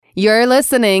You're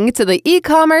listening to the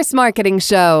E-commerce Marketing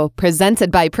Show,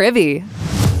 presented by Privy.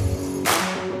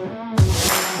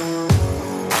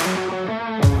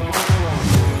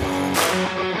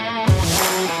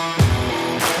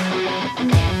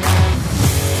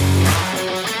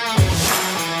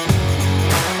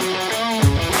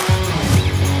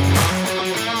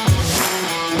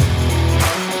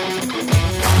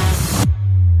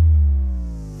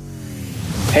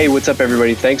 Hey, what's up,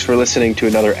 everybody? Thanks for listening to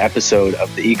another episode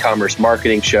of the E-commerce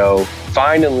Marketing Show.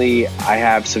 Finally, I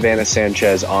have Savannah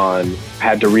Sanchez on.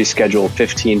 Had to reschedule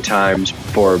 15 times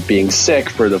for being sick,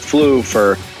 for the flu,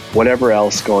 for whatever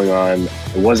else going on.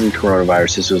 It wasn't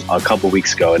coronavirus. This was a couple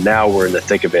weeks ago, and now we're in the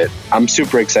thick of it. I'm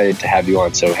super excited to have you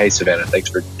on. So, hey, Savannah, thanks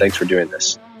for doing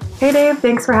this. Hey, Dave.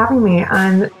 Thanks for having me.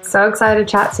 I'm so excited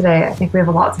to chat today. I think we have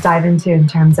a lot to dive into in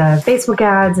terms of Facebook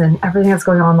ads and everything that's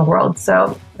going on in the world.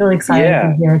 So really excited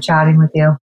to be here chatting with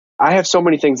you. I have so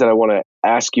many things that I want to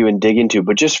ask you and dig into,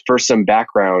 but just for some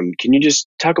background, can you just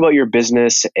talk about your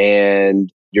business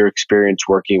and your experience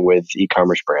working with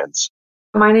e-commerce brands?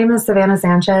 My name is Savannah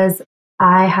Sanchez.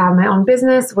 I have my own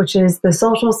business, which is The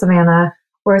Social Savannah,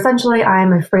 where essentially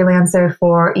I'm a freelancer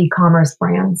for e-commerce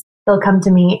brands. They'll come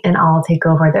to me and I'll take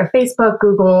over their Facebook,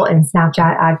 Google, and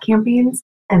Snapchat ad campaigns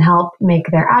and help make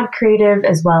their ad creative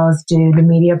as well as do the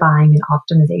media buying and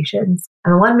optimizations.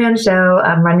 I'm a one-man show.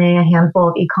 I'm running a handful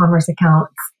of e-commerce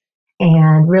accounts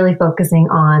and really focusing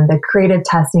on the creative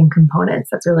testing components.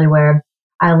 That's really where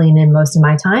I lean in most of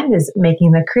my time, is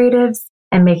making the creatives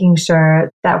and making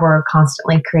sure that we're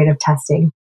constantly creative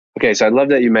testing. Okay, so I love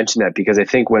that you mentioned that, because I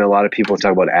think when a lot of people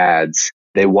talk about ads,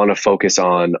 they want to focus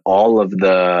on all of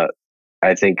the,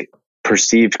 I think,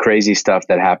 perceived crazy stuff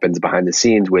that happens behind the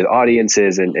scenes with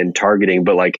audiences and targeting.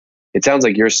 But it sounds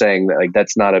like you're saying that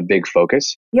that's not a big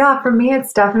focus. Yeah, for me,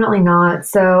 it's definitely not.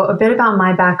 So a bit about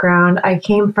my background. I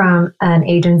came from an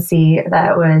agency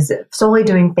that was solely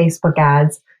doing Facebook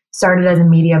ads, started as a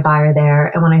media buyer there.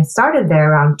 And when I started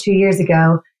there around 2 years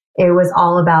ago, it was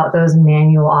all about those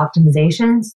manual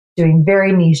optimizations, doing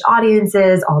very niche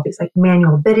audiences, all these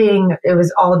manual bidding. It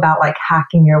was all about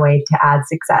hacking your way to ad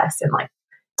success and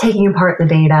taking apart the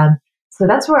data. So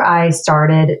that's where I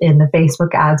started in the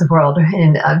Facebook ads world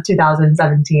in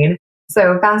 2017.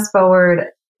 So fast forward,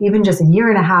 even just a year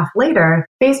and a half later,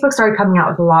 Facebook started coming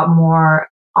out with a lot more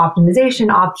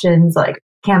optimization options like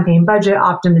campaign budget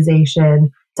optimization,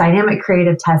 dynamic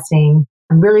creative testing,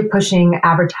 and really pushing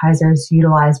advertisers to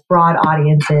utilize broad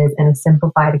audiences and a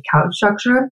simplified account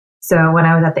structure. So when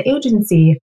I was at the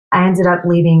agency, I ended up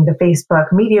leading the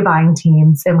Facebook media buying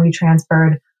teams, and we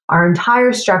transferred our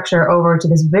entire structure over to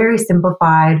this very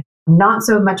simplified, not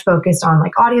so much focused on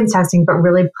audience testing, but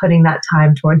really putting that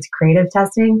time towards creative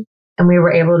testing. And we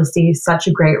were able to see such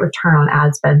a great return on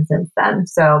ad spend since then.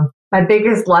 So my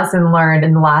biggest lesson learned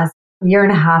in the last year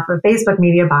and a half of Facebook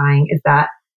media buying is that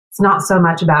it's not so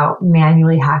much about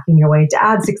manually hacking your way to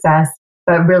ad success,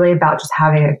 but really about just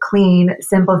having a clean,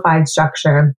 simplified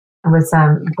structure with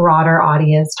some broader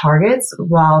audience targets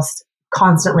whilst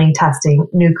constantly testing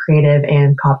new creative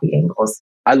and copy angles.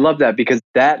 I love that, because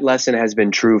that lesson has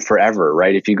been true forever,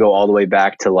 right? If you go all the way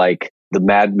back to the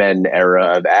Mad Men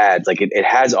era of ads, it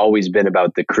has always been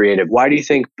about the creative. Why do you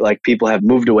think people have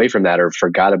moved away from that or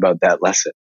forgot about that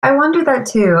lesson? I wonder that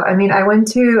too. I mean, I went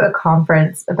to a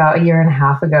conference about a year and a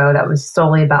half ago that was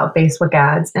solely about Facebook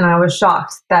ads, and I was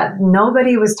shocked that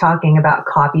nobody was talking about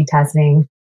copy testing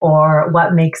or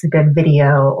what makes a good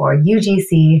video or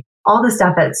UGC, all the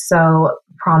stuff that's so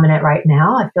prominent right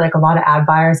now. I feel like a lot of ad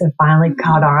buyers have finally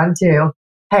caught on to,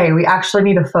 hey, we actually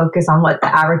need to focus on what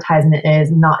the advertisement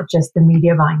is, not just the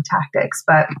media buying tactics.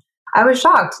 But I was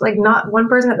shocked. Not one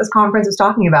person at this conference was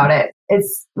talking about it.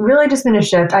 It's really just been a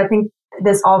shift. I think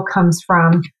this all comes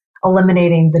from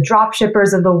eliminating the drop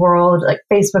shippers of the world.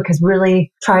 Facebook has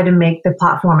really tried to make the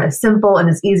platform as simple and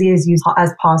as easy as use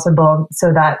as possible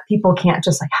so that people can't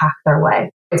just hack their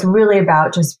way. It's really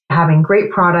about just having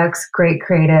great products, great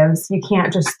creatives. You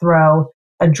can't just throw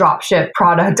a drop ship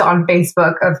product on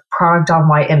Facebook of product on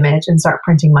white image and start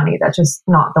printing money. That's just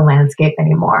not the landscape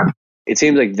anymore. It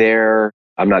seems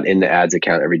I'm not in the ads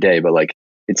account every day, but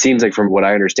it seems from what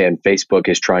I understand, Facebook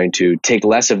is trying to take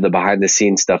less of the behind the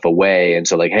scenes stuff away. And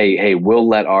so hey, we'll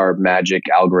let our magic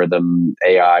algorithm,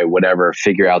 AI, whatever,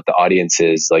 figure out the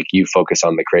audiences. You focus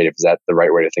on the creative. Is that the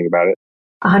right way to think about it?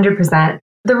 100%.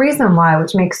 The reason why,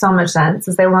 which makes so much sense,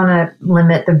 is they want to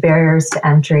limit the barriers to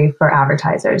entry for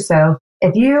advertisers. So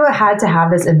if you had to have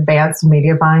this advanced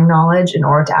media buying knowledge in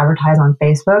order to advertise on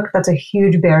Facebook, that's a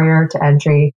huge barrier to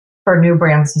entry for new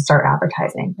brands to start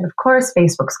advertising. And of course,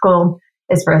 Facebook's goal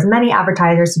is for as many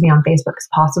advertisers to be on Facebook as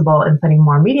possible and putting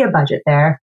more media budget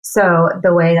there. So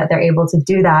the way that they're able to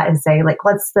do that is say, like,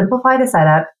 let's simplify the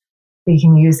setup. We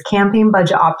can use campaign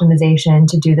budget optimization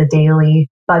to do the daily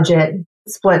budget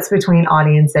splits between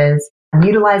audiences and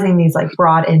utilizing these like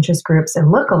broad interest groups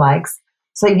and lookalikes.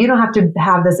 So you don't have to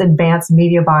have this advanced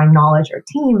media buying knowledge or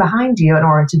team behind you in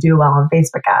order to do well on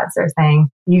Facebook ads. They're saying,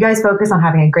 you guys focus on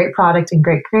having a great product and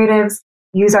great creatives,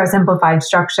 use our simplified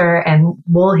structure, and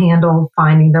we'll handle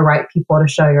finding the right people to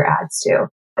show your ads to.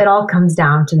 It all comes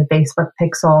down to the Facebook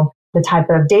pixel, the type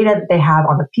of data that they have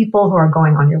on the people who are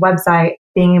going on your website,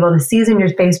 being able to season your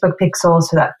Facebook pixels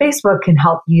so that Facebook can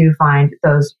help you find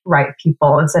those right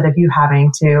people instead of you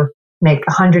having to make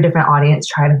 100 different audience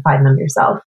try to find them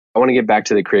yourself. I want to get back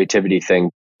to the creativity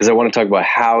thing because I want to talk about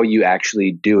how you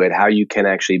actually do it, how you can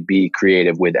actually be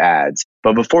creative with ads.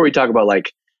 But before we talk about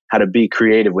like how to be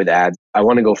creative with ads, I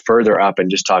want to go further up and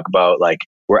just talk about like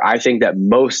where I think that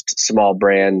most small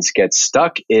brands get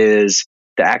stuck is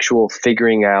the actual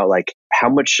figuring out like how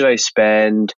much should I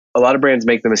spend? A lot of brands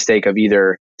make the mistake of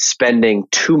either spending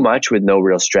too much with no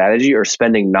real strategy or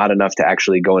spending not enough to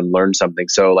actually go and learn something.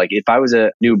 So like if I was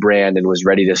a new brand and was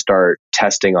ready to start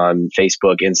testing on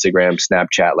Facebook, Instagram,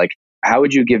 Snapchat, like how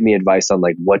would you give me advice on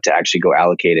like what to actually go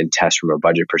allocate and test from a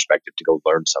budget perspective to go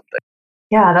learn something?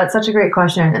 Yeah, that's such a great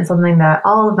question and something that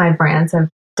all of my brands have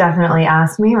definitely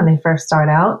asked me when they first start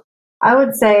out. I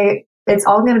would say it's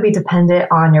all going to be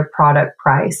dependent on your product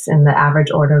price and the average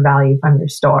order value from your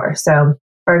store. So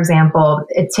for example,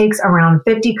 it takes around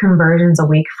 50 conversions a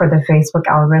week for the Facebook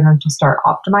algorithm to start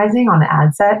optimizing on the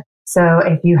ad set. So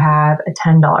if you have a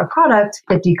 $10 product,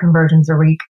 50 conversions a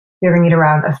week, you're going to need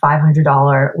around a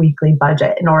 $500 weekly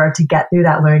budget in order to get through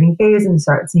that learning phase and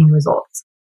start seeing results.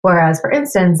 Whereas, for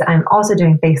instance, I'm also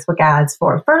doing Facebook ads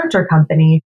for a furniture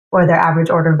company where their average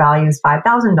order value is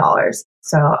 $5,000.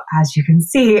 So as you can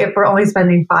see, if we're only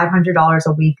spending $500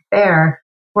 a week there,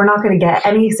 we're not going to get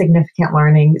any significant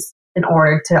learnings in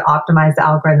order to optimize the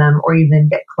algorithm or even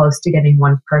get close to getting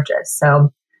one purchase.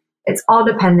 So it's all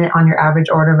dependent on your average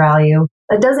order value.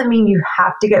 That doesn't mean you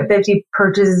have to get 50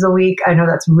 purchases a week. I know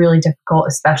that's really difficult,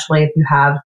 especially if you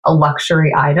have a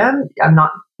luxury item. I'm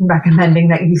not recommending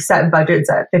that you set budgets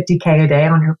at $50K a day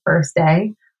on your first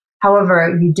day.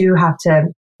 However, you do have to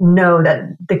know that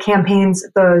the campaigns,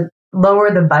 the lower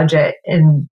the budget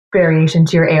in variation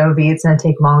to your AOV, it's going to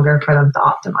take longer for them to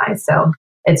optimize. So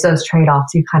it's those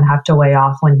trade-offs you kind of have to weigh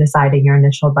off when deciding your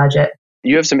initial budget.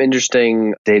 You have some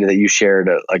interesting data that you shared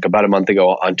like about a month ago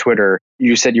on Twitter.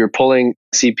 You said you're pulling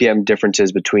CPM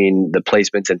differences between the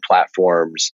placements and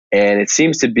platforms. And it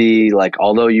seems to be like,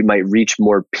 although you might reach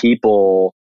more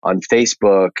people on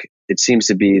Facebook, it seems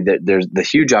to be that there's the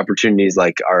huge opportunities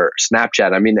like our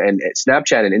Snapchat. I mean, and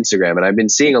Snapchat and Instagram. And I've been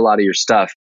seeing a lot of your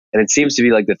stuff. And it seems to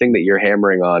be like the thing that you're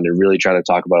hammering on and really trying to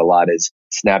talk about a lot is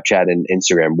Snapchat and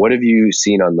Instagram. What have you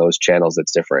seen on those channels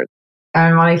that's different?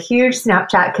 I'm on a huge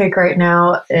Snapchat kick right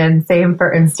now, and same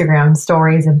for Instagram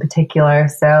stories in particular.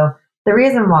 So the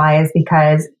reason why is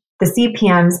because the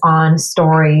CPMs on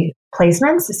story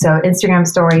placements, so Instagram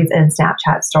stories and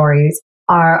Snapchat stories,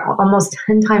 are almost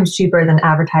 10 times cheaper than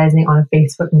advertising on a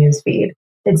Facebook newsfeed.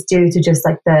 It's due to just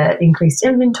like the increased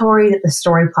inventory that the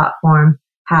story platform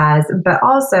has, but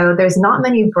also there's not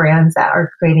many brands that are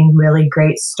creating really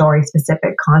great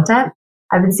story-specific content.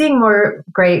 I've been seeing more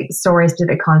great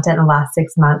story-specific content in the last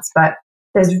 6 months, but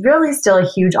there's really still a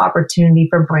huge opportunity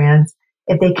for brands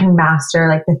if they can master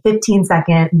like the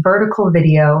 15-second vertical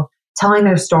video telling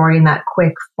their story in that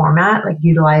quick format, like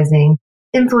utilizing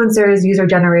influencers,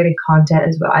 user-generated content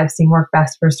is what I've seen work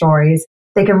best for stories.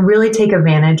 They can really take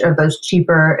advantage of those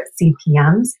cheaper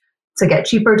CPMs to get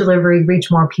cheaper delivery, reach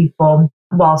more people,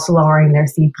 whilst lowering their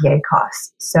CPA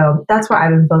costs. So that's where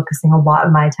I've been focusing a lot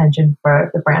of my attention for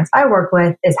the brands I work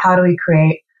with is how do we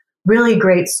create really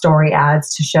great story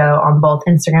ads to show on both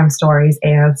Instagram stories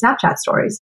and Snapchat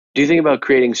stories. Do you think about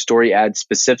creating story ads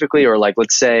specifically, or like,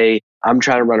 let's say I'm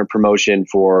trying to run a promotion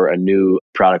for a new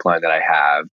product line that I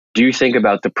have. Do you think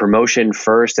about the promotion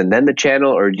first and then the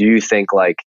channel, or do you think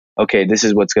like, okay, this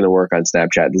is what's going to work on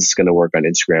Snapchat, this is going to work on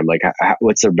Instagram? Like,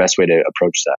 what's the best way to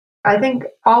approach that? I think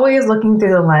always looking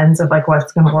through the lens of like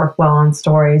what's going to work well on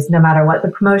stories, no matter what the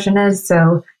promotion is.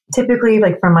 So typically,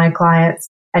 like for my clients,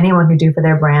 anyone can do for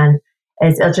their brand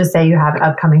is, let's just say you have an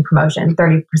upcoming promotion,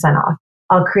 30% off.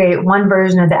 I'll create one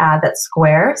version of the ad that's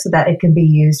square so that it can be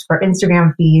used for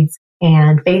Instagram feeds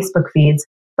and Facebook feeds.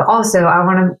 But also I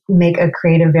want to make a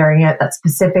creative variant that's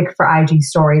specific for IG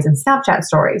stories and Snapchat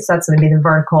stories. So that's going to be the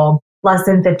vertical, less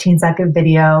than 15-second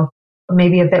video,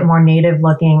 maybe a bit more native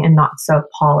looking and not so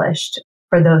polished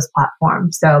for those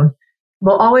platforms. So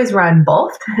we'll always run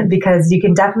both because you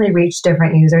can definitely reach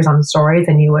different users on stories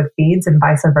than you would feeds and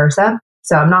vice versa.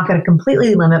 So I'm not going to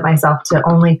completely limit myself to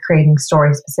only creating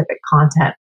story specific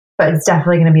content, but it's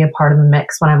definitely going to be a part of the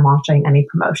mix when I'm launching any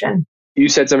promotion. You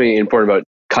said something important about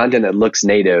content that looks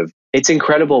native. It's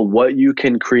incredible what you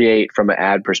can create from an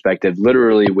ad perspective,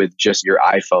 literally with just your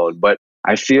iPhone. But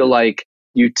I feel like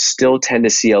you still tend to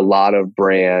see a lot of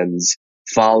brands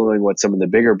following what some of the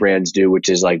bigger brands do, which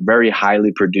is like very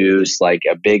highly produced, like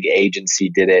a big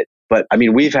agency did it. But I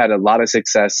mean, we've had a lot of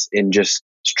success in just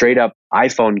straight up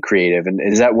iPhone creative. And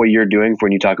is that what you're doing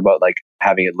when you talk about like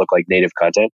having it look like native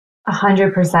content?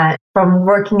 100%. From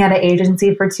working at an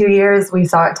agency for 2 years, we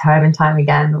saw it time and time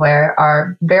again where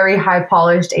our very high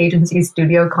polished agency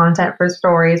studio content for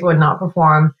stories would not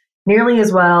perform nearly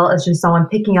as well as just someone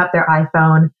picking up their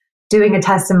iPhone, doing a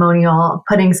testimonial,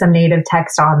 putting some native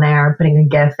text on there, putting a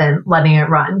GIF and letting it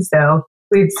run. So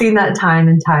we've seen that time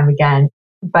and time again.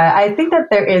 But I think that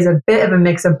there is a bit of a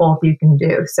mix of both you can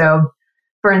do. So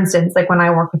for instance, like when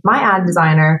I work with my ad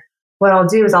designer, what I'll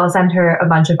do is I'll send her a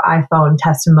bunch of iPhone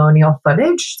testimonial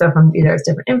footage. So from either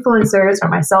different influencers or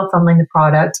myself filming the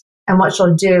product. And what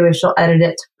she'll do is she'll edit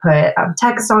it to put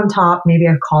text on top, maybe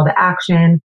a call to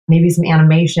action, maybe some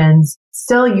animations,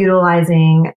 still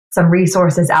utilizing some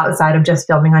resources outside of just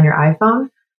filming on your iPhone,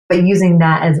 but using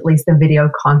that as at least the video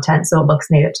content so it looks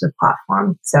native to the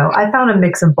platform. So I found a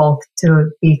mix of both to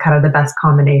be kind of the best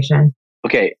combination.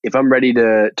 Okay, if I'm ready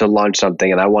to launch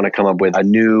something and I want to come up with a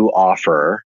new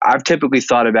offer, I've typically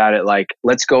thought about it like,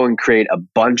 let's go and create a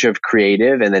bunch of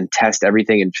creative and then test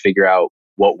everything and figure out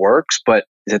what works. But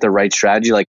is it the right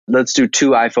strategy? Like, let's do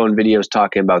 2 iPhone videos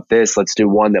talking about this. Let's do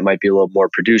one that might be a little more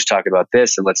produced talking about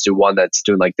this. And let's do one that's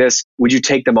doing like this. Would you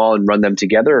take them all and run them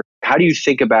together? How do you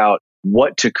think about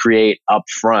what to create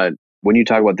upfront when you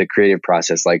talk about the creative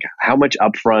process? Like, how much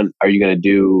upfront are you going to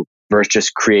do versus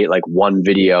just create like one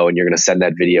video and you're going to send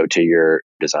that video to your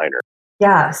designer?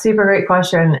 Yeah, super great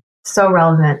question. So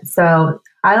relevant. So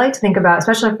I like to think about,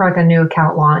 especially for like a new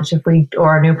account launch,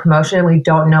 or a new promotion, we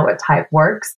don't know what type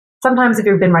works. Sometimes if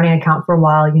you've been running an account for a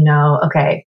while, you know,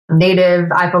 okay, native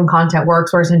iPhone content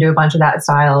works. We're just going to do a bunch of that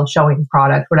style, showing the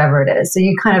product, whatever it is. So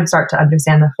you kind of start to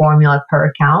understand the formula per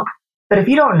account. But if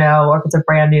you don't know, or if it's a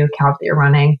brand new account that you're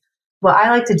running, what I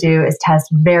like to do is test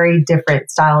very different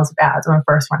styles of ads when I'm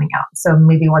first running out. So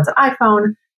maybe one's an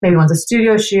iPhone, maybe one's a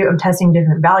studio shoot. I'm testing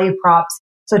different value props.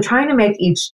 So trying to make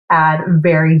each ad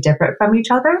very different from each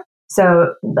other.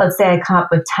 So let's say I come up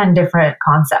with 10 different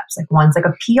concepts. Like one's like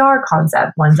a PR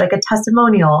concept, one's like a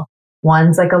testimonial,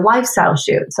 one's like a lifestyle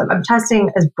shoot. So I'm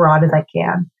testing as broad as I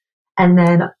can. And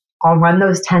then I'll run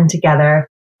those 10 together.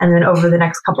 And then over the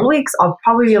next couple of weeks, I'll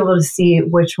probably be able to see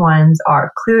which ones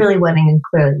are clearly winning and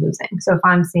clearly losing. So if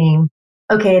I'm seeing,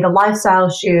 okay, the lifestyle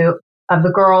shoot of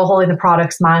the girl holding the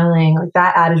product smiling, like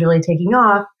that ad is really taking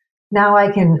off. Now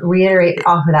I can reiterate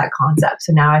off of that concept.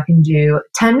 So now I can do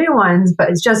 10 new ones, but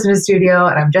it's just in a studio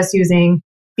and I'm just using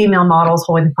female models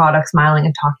holding the product, smiling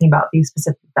and talking about these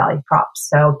specific value props.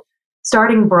 So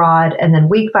starting broad and then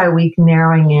week by week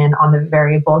narrowing in on the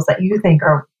variables that you think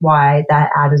are why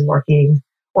that ad is working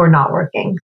or not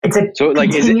working. It's a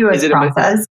continuous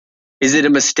process. Is it a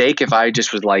mistake if I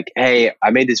just was like, hey,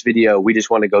 I made this video, we just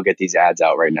want to go get these ads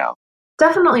out right now?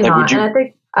 Definitely not.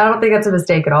 And I don't think that's a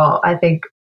mistake at all. I think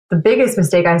the biggest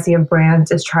mistake I see of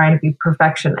brands is trying to be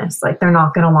perfectionists. Like they're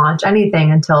not going to launch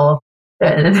anything until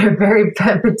they're very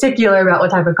particular about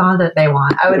what type of content they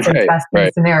want. I would say best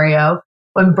case scenario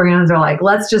when brands are like,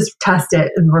 let's just test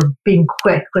it and we're being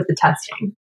quick with the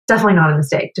testing. Definitely not a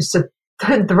mistake. Just to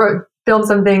film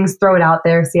some things, throw it out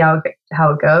there, see how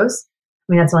it goes.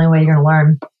 I mean, that's the only way you're going to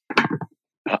learn.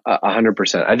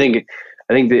 100%. I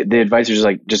think the advice is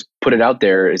just put it out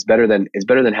there is better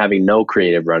than having no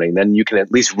creative running. Then you can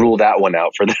at least rule that one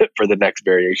out for the next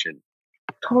variation.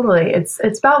 Totally. It's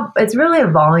really a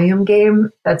volume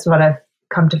game. That's what I've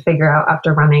come to figure out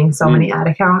after running so many ad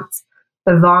accounts.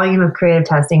 The volume of creative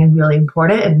testing is really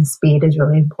important and the speed is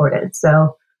really important. So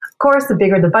of course, the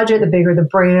bigger the budget, the bigger the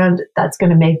brand, that's going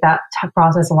to make that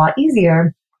process a lot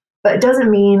easier. But it doesn't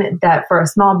mean that for a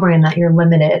small brand that you're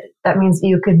limited. That means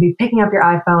you could be picking up your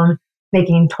iPhone,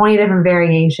 making 20 different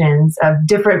variations of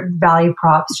different value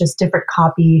props, just different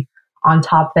copy on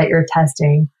top that you're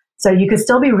testing. So you could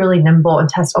still be really nimble and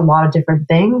test a lot of different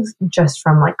things just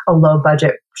from like a low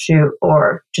budget shoot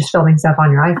or just filming stuff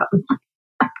on your iPhone.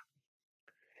 All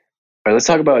right, let's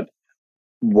talk about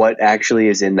what actually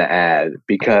is in the ad,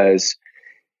 because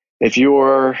if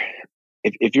you're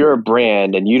a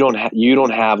brand and you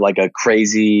don't have like a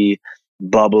crazy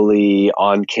bubbly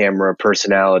on camera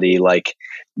personality, like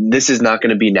this is not going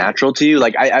to be natural to you.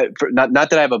 Like not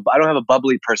that I don't have a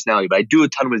bubbly personality, but I do a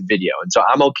ton with video, and so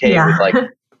I'm okay with like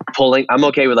I'm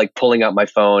okay with like pulling out my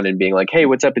phone and being like, hey,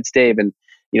 what's up? It's Dave. And,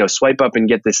 swipe up and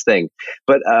get this thing.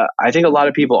 But I think a lot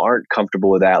of people aren't comfortable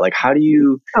with that. Like, how do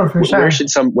you, Oh, for sure.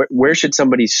 where should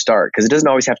somebody start? Because it doesn't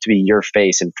always have to be your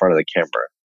face in front of the camera.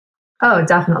 Oh,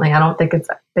 definitely. I don't think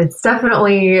it's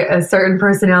definitely a certain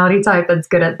personality type that's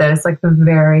good at this, like the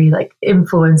very like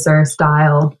influencer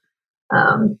style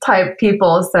type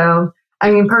people. So,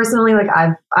 I mean, personally, like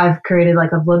I've created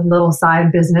like a little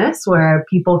side business where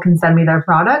people can send me their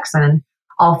products and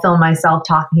I'll film myself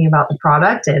talking about the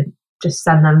product and just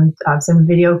send them some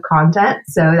video content.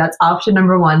 So that's option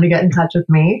number one to get in touch with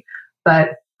me.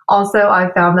 But also,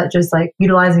 I found that just like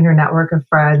utilizing your network of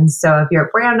friends. So if you're a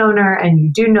brand owner and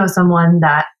you do know someone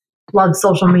that loves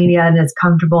social media and is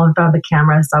comfortable in front of the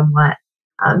camera somewhat,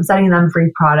 sending them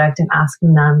free product and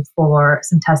asking them for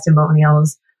some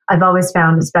testimonials. I've always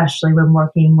found, especially when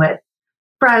working with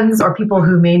friends or people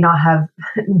who may not have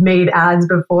made ads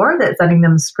before, that sending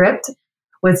them a script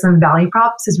with some value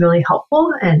props is really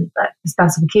helpful. And the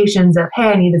specifications of, hey,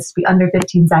 I need this to be under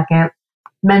 15 seconds.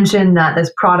 Mention that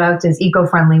this product is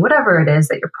eco-friendly, whatever it is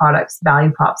that your product's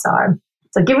value props are.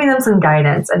 So giving them some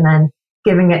guidance and then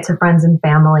giving it to friends and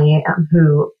family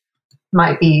who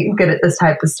might be good at this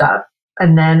type of stuff.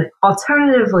 And then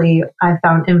alternatively, I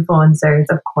found influencers,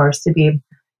 of course, to be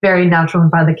very natural in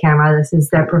front of the camera. This is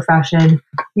their profession.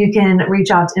 You can reach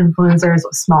out to influencers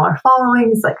with smaller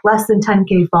followings, like less than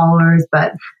 10K followers,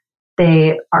 but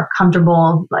they are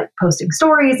comfortable like posting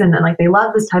stories and like they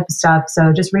love this type of stuff.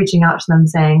 So just reaching out to them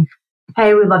saying,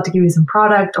 hey, we'd love to give you some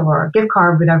product or a gift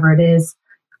card, whatever it is,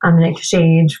 in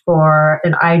exchange for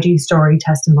an IG story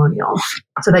testimonial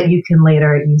so that you can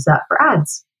later use that for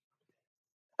ads.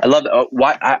 I love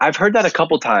why I've heard that a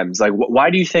couple times. Like, why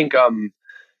do you think,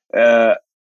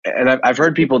 and I've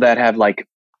heard people that have like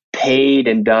paid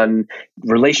and done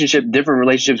different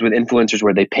relationships with influencers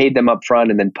where they paid them up front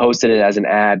and then posted it as an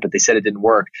ad, but they said it didn't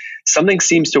work. Something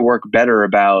seems to work better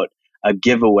about a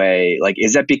giveaway. Like,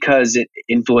 is that because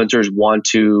influencers want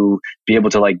to be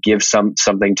able to like give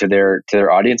something to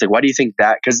their audience? Like, why do you think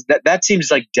that? Because that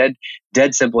seems like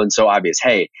dead simple and so obvious.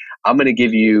 Hey, I'm going to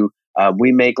give you,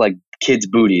 we make like kids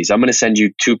booties. I'm going to send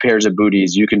you 2 pairs of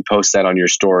booties. You can post that on your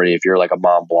story if you're like a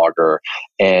mom blogger.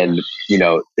 And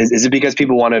is it because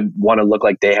people want to look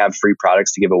like they have free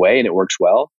products to give away and it works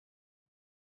well?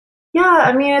 Yeah,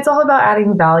 I mean, it's all about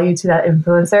adding value to that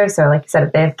influencer. So like you said,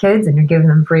 if they have kids and you're giving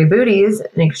them free booties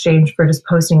in exchange for just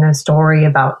posting a story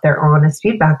about their honest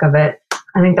feedback of it,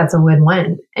 I think that's a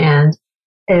win-win. And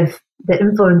if the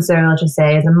influencer, let's just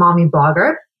say, is a mommy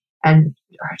blogger and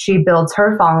she builds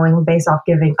her following based off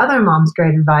giving other moms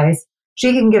great advice,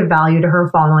 she can give value to her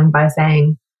following by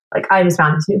saying, like, I just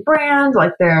found this new brand,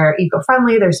 like they're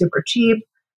eco-friendly, they're super cheap,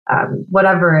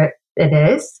 whatever it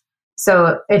is.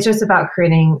 So it's just about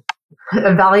creating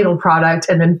a valuable product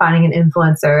and then finding an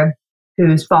influencer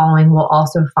whose following will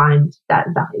also find that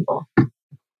valuable.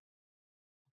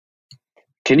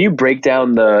 Can you break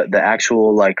down the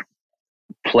actual like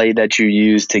play that you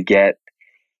use to get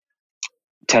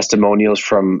testimonials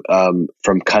from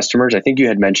customers? I think you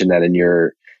had mentioned that in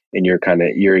your kind of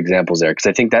your examples there, because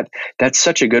I think that's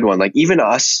such a good one. Like even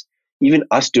us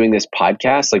doing this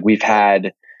podcast, like we've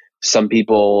had some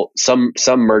people, some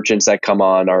merchants that come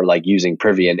on are like using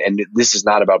Privy, and this is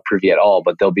not about Privy at all,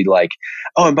 but they'll be like,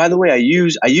 oh, and by the way, I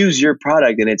use your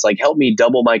product and it's like helped me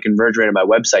double my conversion rate on my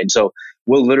website. And so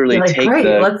we'll literally like, take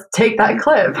let's take that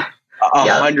clip.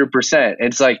 100%.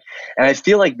 It's like, and I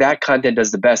feel like that content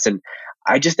does the best. And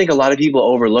I just think a lot of people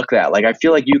overlook that. Like, I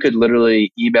feel like you could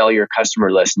literally email your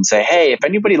customer list and say, hey, if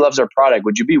anybody loves our product,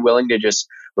 would you be willing to just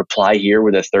reply here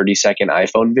with a 30-second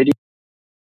iPhone video?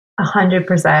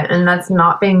 100%. And that's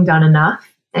not being done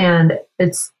enough. And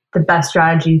it's the best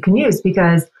strategy you can use,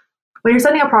 because when you're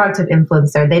sending a product to an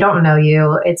influencer, they don't know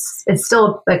you. It's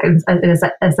still like in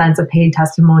a sense a paid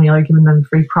testimonial. You're giving them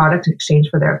free product in exchange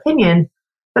for their opinion.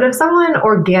 But if someone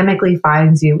organically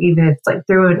finds you, even if it's like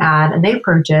through an ad and they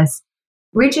purchase,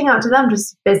 reaching out to them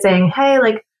just by saying, hey,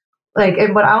 like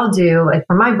what I'll do, like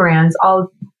for my brands, I'll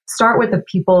start with the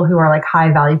people who are like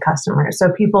high value customers.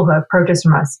 So people who have purchased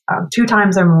from us 2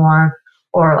 times or more,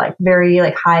 or like very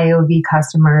like high AOV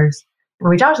customers, and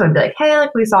reach out to them and be like, hey,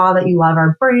 like we saw that you love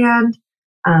our brand.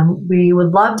 We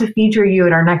would love to feature you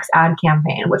in our next ad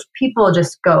campaign, which people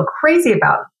just go crazy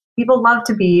about. People love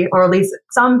to be, or at least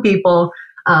some people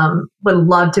would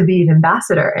love to be an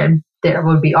ambassador, and they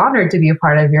would be honored to be a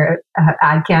part of your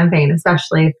ad campaign,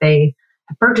 especially if they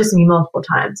have purchased from you multiple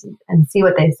times, and see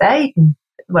what they say.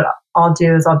 What I'll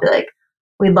do is I'll be like,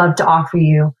 we'd love to offer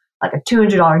you like a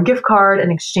 $200 gift card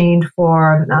in exchange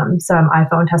for some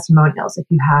iPhone testimonials if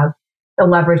you have the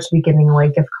leverage to be giving away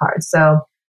gift cards. So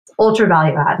ultra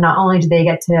value add. Not only do they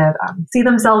get to see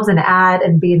themselves in an ad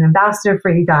and be an ambassador for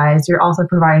you guys, you're also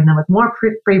providing them with more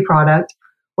free product,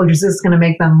 which is just going to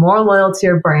make them more loyal to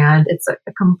your brand. It's like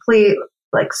a complete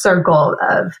like circle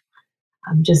of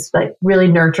just like really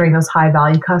nurturing those high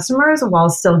value customers while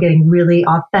still getting really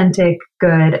authentic,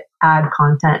 good ad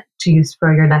content to use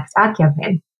for your next ad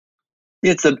campaign.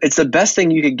 It's the best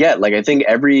thing you could get. Like, I think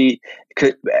every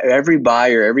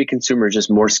buyer, every consumer is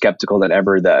just more skeptical than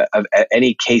ever that of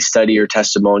any case study or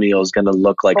testimonial is going to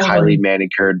look like highly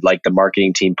manicured, like the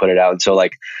marketing team put it out. And so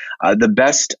like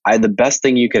the best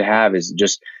thing you could have is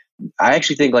just, I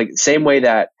actually think like same way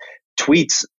that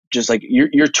tweets, just like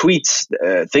your tweets,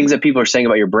 things that people are saying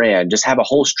about your brand, just have a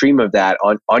whole stream of that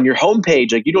on your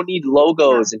homepage. Like, you don't need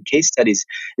logos and case studies.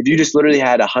 If you just literally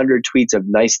had 100 tweets of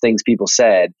nice things people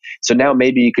said, so now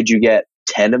maybe you get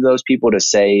 10 of those people to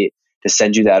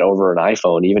send you that over an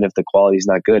iPhone, even if the quality is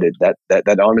not good.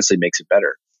 That honestly makes it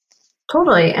better.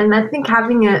 Totally. And I think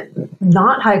having it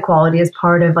not high quality is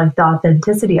part of like the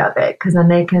authenticity of it, because then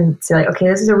they can say like, okay,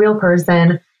 this is a real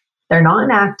person. They're not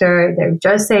an actor. They're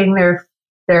just saying their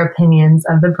opinions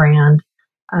of the brand.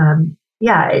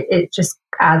 It just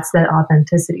adds that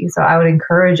authenticity. So I would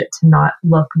encourage it to not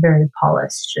look very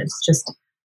polished.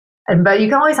 But you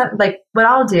can always have, like, what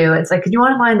I'll do, it's like, you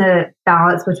want to find the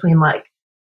balance between like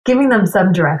giving them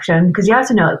some direction, because you have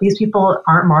to know that these people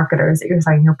aren't marketers that you're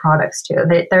selling your products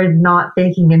to. They're not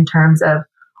thinking in terms of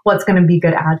what's going to be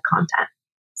good ad content.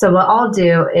 So what I'll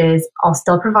do is I'll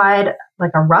still provide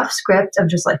like a rough script of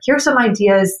just like, here's some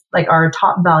ideas, like our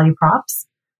top value props.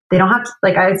 They don't have to,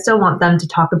 like, I still want them to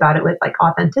talk about it with like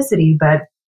authenticity, but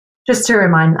just to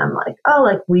remind them like, oh,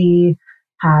 like we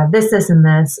have this, and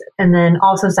this, and then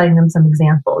also setting them some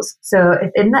examples. So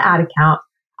if in the ad account,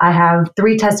 I have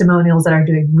 3 testimonials that are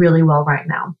doing really well right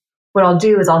now, what I'll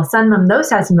do is I'll send them those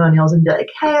testimonials and be like,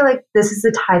 hey, like this is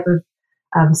the type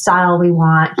of style we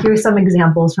want. Here's some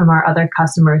examples from our other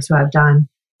customers who have done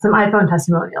some iPhone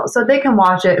testimonials. So they can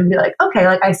watch it and be like, okay,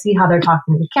 like I see how they're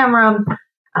talking to the camera,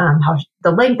 how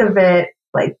the length of it,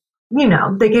 like, you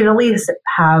know, they can at least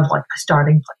have like a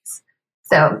starting place.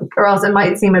 So, or else it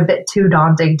might seem a bit too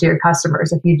daunting to your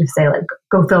customers if you just say like,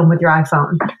 go film with your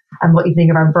iPhone and what you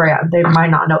think of our brand. They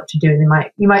might not know what to do.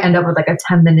 You might end up with like a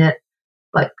 10-minute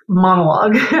like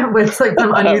monologue with like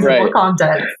some unusable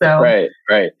content. So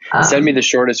right. Send me the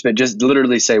shortest bit. Just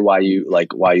literally say why you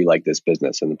like this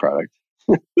business and the product.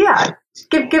 Yeah.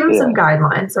 Give them some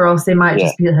guidelines, or else they might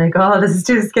just be like, oh, this is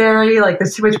too scary. Like,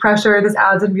 there's too much pressure. This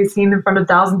ad's going to be seen in front of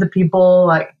thousands of people.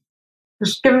 Like,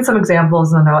 just give them some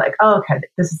examples, and then they're like, oh, okay,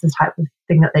 this is the type of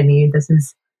thing that they need. This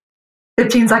is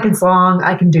 15 seconds long.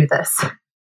 I can do this.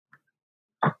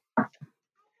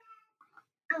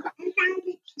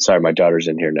 Sorry, my daughter's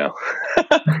in here now.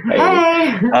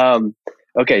 Hey.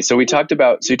 Okay, so you talked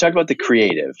about the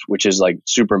creative, which is like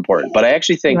super important. But I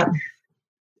actually think,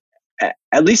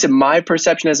 at least in my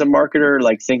perception as a marketer,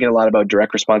 like thinking a lot about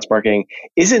direct response marketing,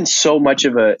 isn't so much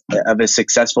of a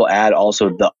successful ad also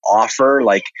the offer.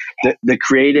 Like the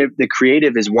creative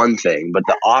is one thing, but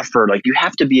the offer, like you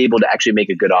have to be able to actually make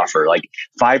a good offer. Like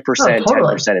 5%,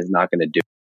 10% is not going to do.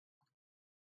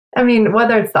 I mean,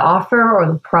 whether it's the offer or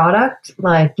the product,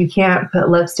 like you can't put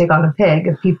lipstick on a pig.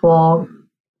 If people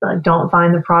don't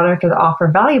find the product or the offer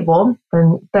valuable,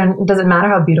 then it doesn't matter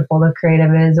how beautiful the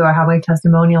creative is or how many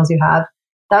testimonials you have.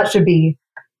 That should be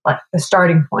like the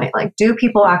starting point. Like, do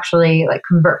people actually like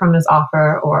convert from this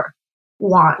offer or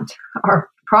want our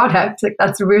product? Like,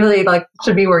 that's really like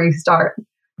should be where you start.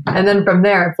 And then from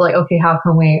there, it's like, okay, how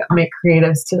can we make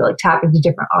creatives to like tap into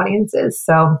different audiences?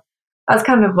 So that's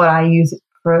kind of what I use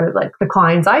for like the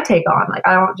clients I take on. Like,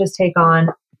 I don't just take on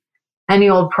any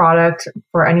old product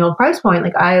for any old price point.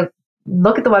 Like, I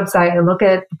look at the website, I look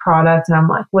at the product, and I'm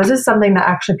like, was this something that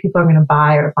actually people are going to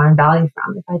buy or find value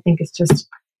from? If I think it's just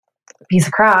a piece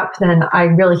of crap, then I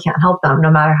really can't help them.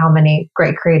 No matter how many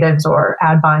great creatives or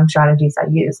ad buying strategies I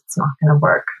use, it's not going to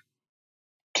work.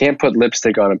 Can't put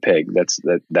lipstick on a pig. That's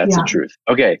the truth.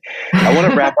 Okay. I want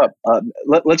to wrap up.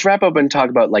 Let's wrap up and talk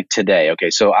about like today. Okay.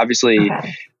 So obviously,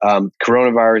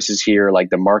 coronavirus is here. Like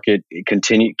the market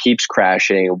keeps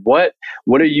crashing. What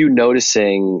are you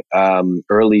noticing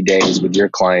early days with your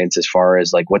clients as far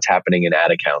as like what's happening in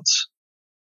ad accounts?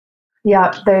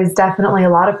 Yeah, there's definitely a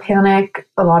lot of panic,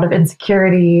 a lot of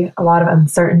insecurity, a lot of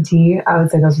uncertainty. I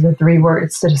would say those are the 3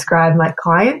 words to describe my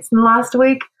clients in the last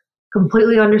week.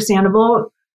 Completely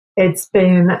understandable. It's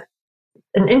been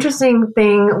an interesting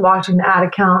thing watching the ad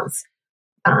accounts.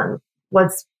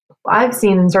 What's I've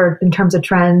seen in terms of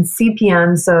trends,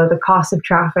 CPM, so the cost of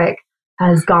traffic,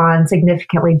 has gone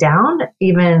significantly down,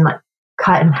 even like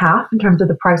cut in half in terms of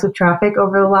the price of traffic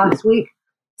over the last week.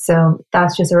 So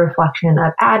that's just a reflection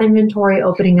of ad inventory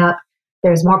opening up.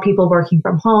 There's more people working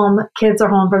from home. Kids are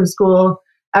home from school.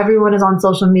 Everyone is on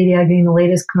social media getting the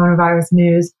latest coronavirus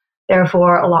news.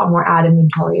 Therefore, a lot more ad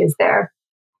inventory is there.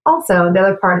 Also, the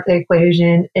other part of the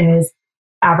equation is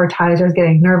advertisers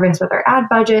getting nervous with their ad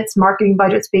budgets, marketing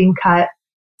budgets being cut.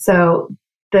 So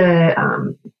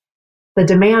the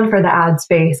demand for the ad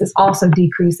space is also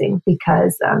decreasing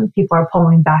because people are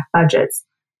pulling back budgets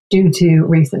due to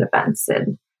recent events.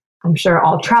 And I'm sure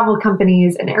all travel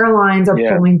companies and airlines are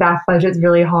pulling back budgets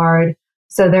really hard.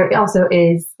 So there also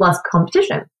is less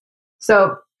competition.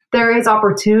 So there is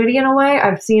opportunity in a way.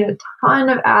 I've seen a ton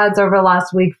of ads over the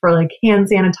last week for like hand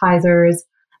sanitizers,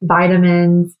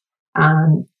 vitamins,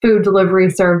 food delivery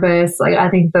service. Like I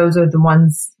think those are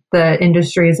the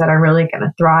industries that are really going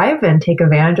to thrive and take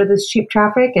advantage of this cheap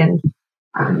traffic and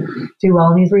do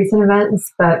well in these recent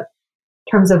events. But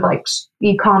in terms of like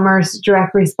e-commerce,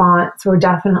 direct response, we're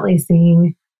definitely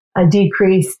seeing a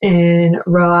decrease in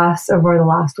ROAS over the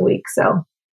last week. So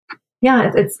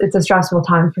yeah, it's a stressful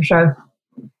time for sure.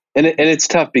 And it's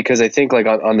tough because I think like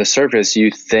on the surface, you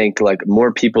think like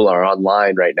more people are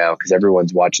online right now because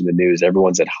everyone's watching the news,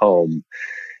 everyone's at home.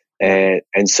 And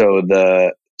so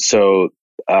the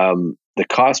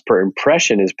cost per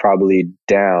impression is probably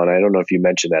down. I don't know if you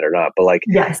mentioned that or not, but like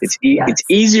it's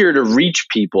easier to reach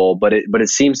people, but it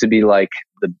seems to be like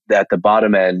at the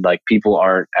bottom end, like people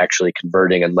aren't actually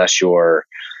converting unless you're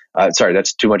sorry,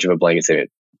 that's too much of a blanket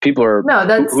statement. People are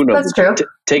that's true.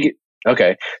 Take it.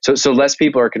 Okay. So less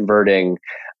people are converting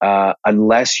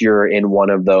unless you're in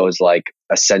one of those like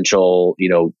essential,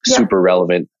 super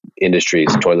relevant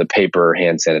industries, toilet paper,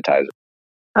 hand sanitizer.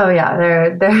 Oh yeah,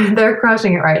 they're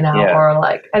crushing it right now. Yeah. Or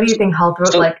like anything health.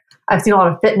 Like I've seen a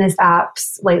lot of fitness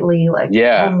apps lately, like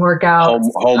home workouts,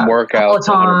 home workouts,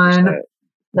 Peloton.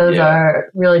 Those are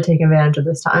really taking advantage of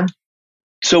this time.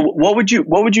 So what would you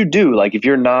do? Like if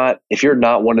you're not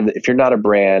a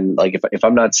brand, like if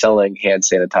I'm not selling hand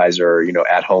sanitizer,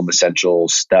 at home essential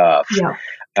stuff,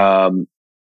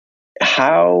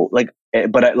 how like,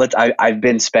 but I've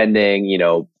been spending,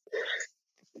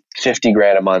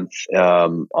 $50,000 a month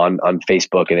on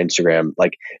Facebook and Instagram.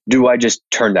 Like, do I just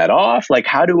turn that off? Like,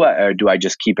 or do I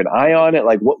just keep an eye on it?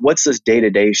 Like, what's this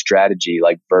day-to-day strategy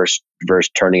like versus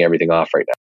turning everything off right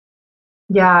now?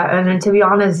 Yeah, and then to be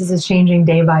honest, this is changing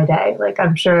day by day. Like,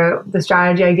 I'm sure the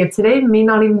strategy I give today may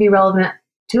not even be relevant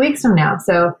 2 weeks from now.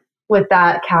 So with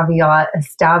that caveat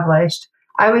established,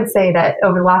 I would say that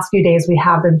over the last few days, we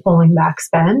have been pulling back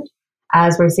spend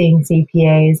as we're seeing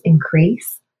CPAs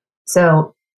increase.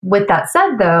 So with that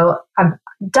said, though, I'm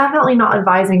definitely not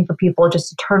advising for people just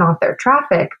to turn off their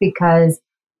traffic because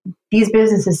these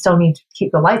businesses still need to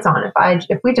keep the lights on.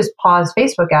 If we just pause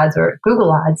Facebook ads or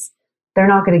Google ads, they're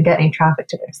not going to get any traffic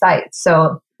to their site.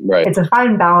 So It's a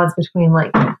fine balance between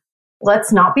like,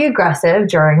 let's not be aggressive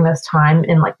during this time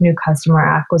in like new customer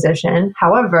acquisition.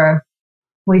 However,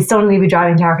 we still need to be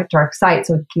driving traffic to our site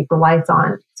so we can keep the lights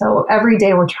on. So every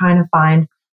day we're trying to find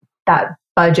that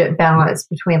budget balance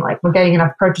between like we're getting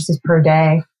enough purchases per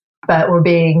day, but we're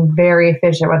being very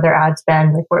efficient with their ad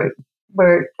spend. Like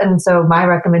and so my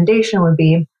recommendation would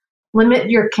be limit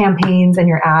your campaigns and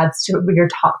your ads to your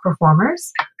top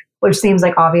performers, which seems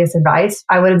like obvious advice.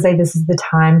 I wouldn't say this is the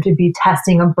time to be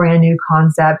testing a brand new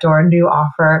concept or a new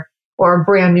offer or a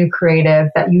brand new creative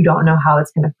that you don't know how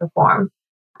it's going to perform.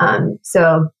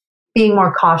 So being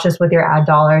more cautious with your ad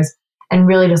dollars and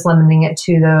really just limiting it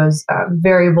to those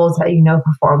variables that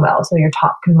perform well. So your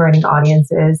top converting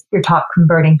audiences, your top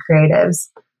converting creatives.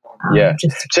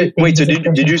 So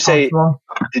did you say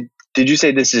did you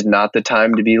say this is not the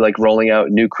time to be like rolling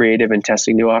out new creative and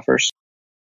testing new offers?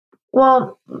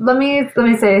 Well, let me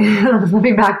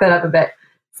back that up a bit.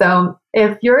 So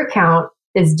if your account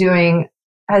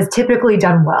has typically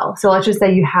done well, so let's just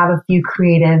say you have a few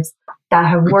creatives that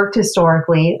have worked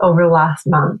historically over the last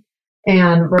month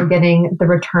and we're getting the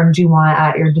returns you want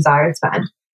at your desired spend,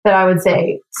 then I would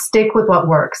say stick with what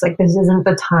works. Like this isn't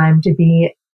the time to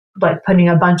be like putting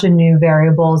a bunch of new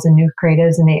variables and new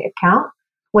creatives in the account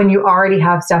when you already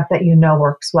have stuff that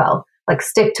works well. Like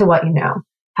stick to what you know.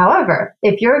 However,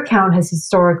 if your account has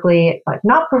historically like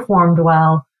not performed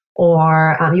well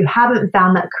or you haven't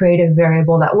found that creative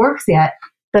variable that works yet,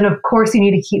 then of course you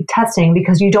need to keep testing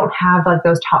because you don't have like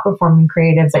those top performing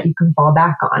creatives that you can fall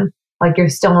back on. Like you're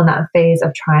still in that phase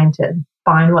of trying to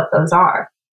find what those are.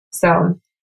 So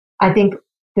I think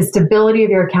the stability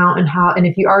of your account and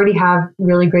if you already have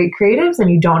really great creatives and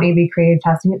you don't need to be creative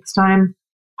testing at this time.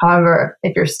 However,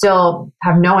 if you're still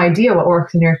have no idea what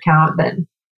works in your account, then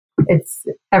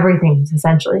everything's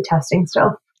essentially testing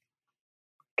still.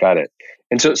 Got it.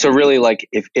 And so really, like,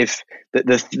 if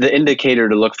the indicator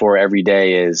to look for every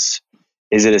day is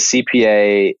it a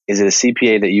CPA? Is it a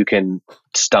CPA that you can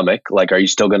stomach? Like, are you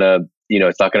still gonna,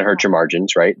 it's not gonna hurt your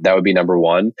margins, right? That would be number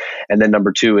one. And then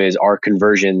number two is, are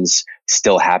conversions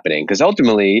still happening? Because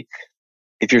ultimately,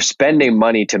 if you're spending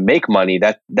money to make money,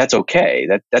 that's okay.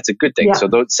 That's a good thing. Yeah. So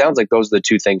it sounds like those are the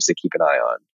two things to keep an eye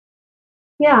on.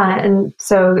 Yeah, and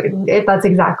so that's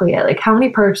exactly it. Like, how many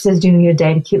purchases do you need a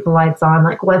day to keep the lights on?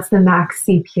 Like, what's the max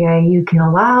CPA you can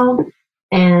allow?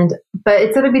 But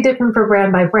it's going to be different for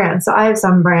brand by brand. So I have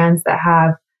some brands that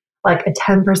have like a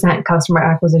 10% customer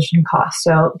acquisition cost.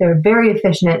 So they're very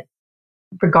efficient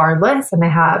regardless, and they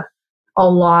have a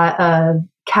lot of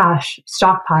cash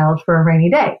stockpiled for a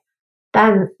rainy day.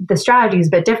 Then the strategy is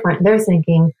a bit different. They're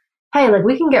thinking, hey, like,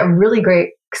 we can get really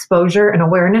great exposure and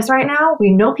awareness right now. We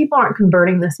know people aren't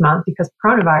converting this month because of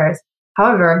coronavirus.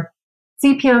 However,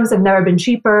 CPMs have never been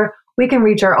cheaper. We can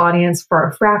reach our audience for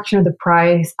a fraction of the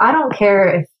price. I don't care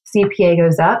if CPA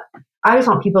goes up. I just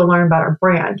want people to learn about our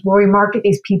brand. We'll remarket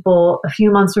these people a few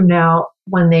months from now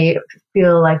when they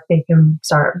feel like they can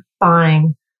start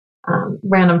buying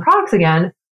random products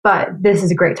again. But this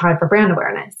is a great time for brand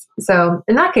awareness. So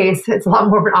in that case, it's a lot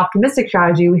more of an optimistic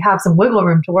strategy. We have some wiggle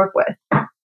room to work with.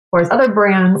 Whereas other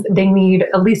brands, they need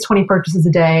at least 20 purchases a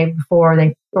day or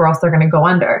else they're going to go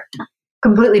under.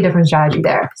 Completely different strategy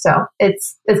there. So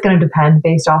it's going to depend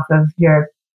based off of your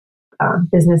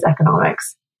business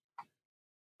economics.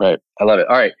 Right. I love it.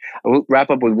 All right. We'll wrap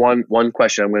up with one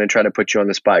question. I'm going to try to put you on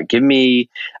the spot. Give me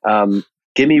one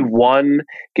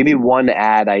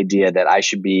ad idea that I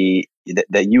should be,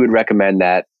 that you would recommend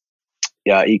that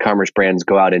e-commerce brands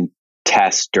go out and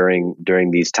test during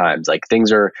these times. Like,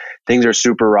 things are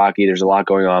super rocky. There's a lot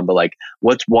going on, but like,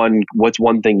 what's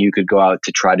one thing you could go out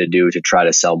to try to do to try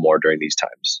to sell more during these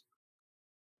times?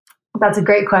 That's a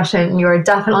great question. You are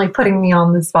definitely putting me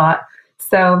on the spot.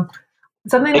 So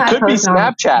something that could be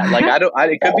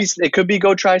Snapchat. It could be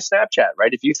go try Snapchat,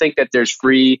 right? If you think that there's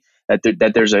free,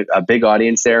 that there's a big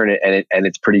audience there and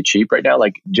it's pretty cheap right now,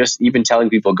 like, just even telling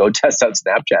people go test out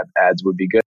Snapchat ads would be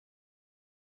good.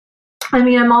 I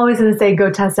mean, I'm always going to say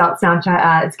go test out Snapchat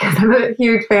ads because I'm a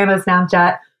huge fan of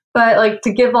Snapchat. But like,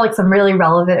 to give like some really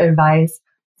relevant advice,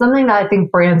 something that I think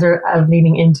brands are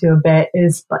leaning into a bit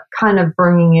is like kind of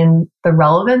bringing in the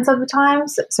relevance of the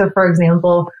times. So for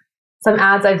example, some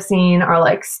ads I've seen are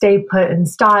like stay put in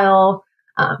style,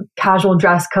 casual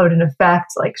dress code in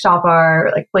effect, like shop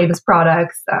our like latest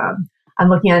products. I'm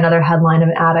looking at another headline of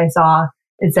an ad I saw.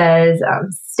 It says,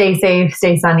 stay safe,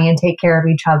 stay sunny, and take care of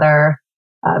each other.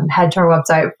 Head to our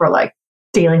website for like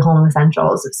daily home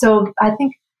essentials. So I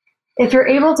think if you're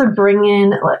able to bring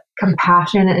in like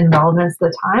compassion and relevance to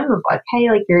the time of like, hey,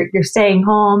 like you're staying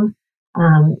home,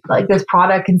 like this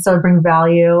product can still bring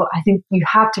value, I think you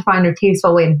have to find a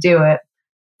tasteful way to do it.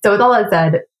 So with all that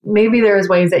said, maybe there's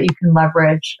ways that you can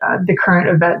leverage the current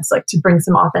events, like to bring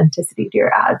some authenticity to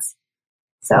your ads.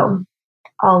 So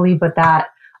I'll leave with that.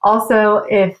 Also,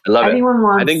 if anyone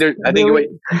wants,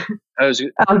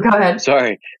 oh, go ahead.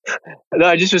 Sorry. No,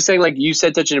 I just was saying, like, you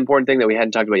said such an important thing that we hadn't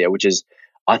talked about yet, which is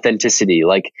authenticity.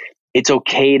 Like, it's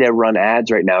okay to run ads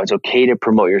right now. It's okay to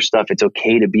promote your stuff. It's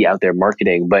okay to be out there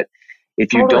marketing. But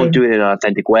if you don't do it in an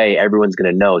authentic way, everyone's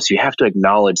going to know. So you have to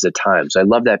acknowledge the time. So I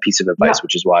love that piece of advice,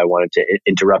 which is why I wanted to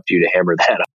interrupt you to hammer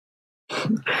that up.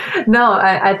 No,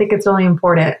 I think it's really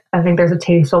important. I think there's a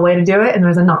tasteful way to do it and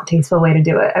there's a not tasteful way to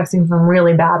do it. I've seen some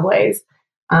really bad ways.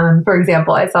 For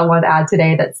example, I saw one ad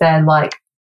today that said like,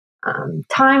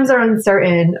 times are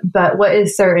uncertain, but what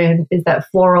is certain is that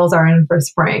florals are in for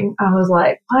spring. I was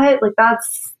like, what? Like,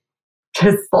 that's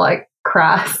just like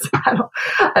crass. I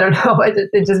don't know.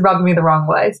 It just rubbed me the wrong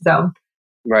way. So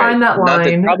find that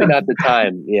line. Probably not the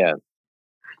time. Yeah.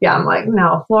 Yeah, I'm like,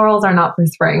 no, florals are not for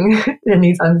spring in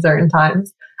these uncertain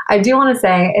times. I do want to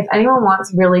say, if anyone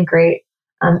wants really great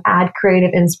ad creative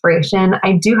inspiration,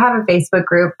 I do have a Facebook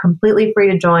group completely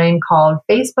free to join called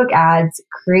Facebook Ads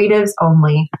Creatives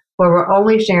Only, where we're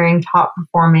only sharing top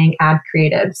performing ad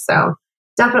creatives. So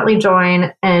definitely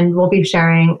join, and we'll be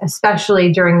sharing,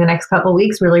 especially during the next couple of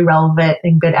weeks, really relevant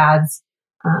and good ads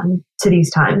to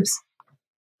these times.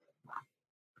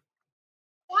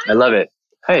 I love it.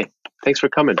 Hey, thanks for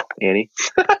coming, Annie.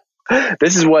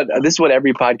 This is what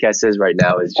every podcast is right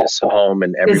now, is just home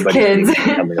and everybody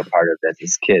becoming a part of it.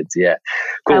 These kids. Yeah.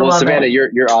 Cool. Well, Savannah,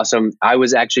 you're awesome. I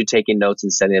was actually taking notes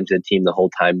and sending them to the team the whole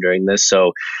time during this.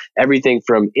 So everything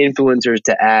from influencers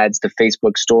to ads to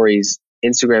Facebook stories,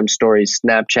 Instagram stories,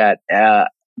 Snapchat,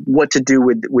 what to do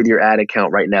with your ad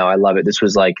account right now. I love it. This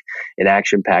was like an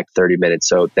action-packed 30 minutes.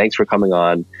 So thanks for coming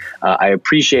on. I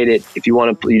appreciate it. If you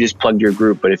want to, you just plugged your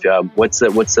group, but if what's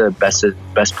the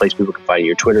best place people can find you?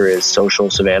 Your Twitter is Social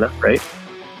Savannah, right?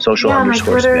 Social _ my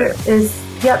Twitter Savannah. is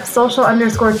Social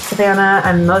 _ Savannah.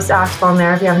 I'm most active on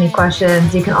there. If you have any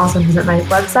questions, you can also visit my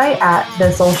website at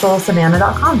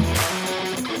thesocialsavannah.com.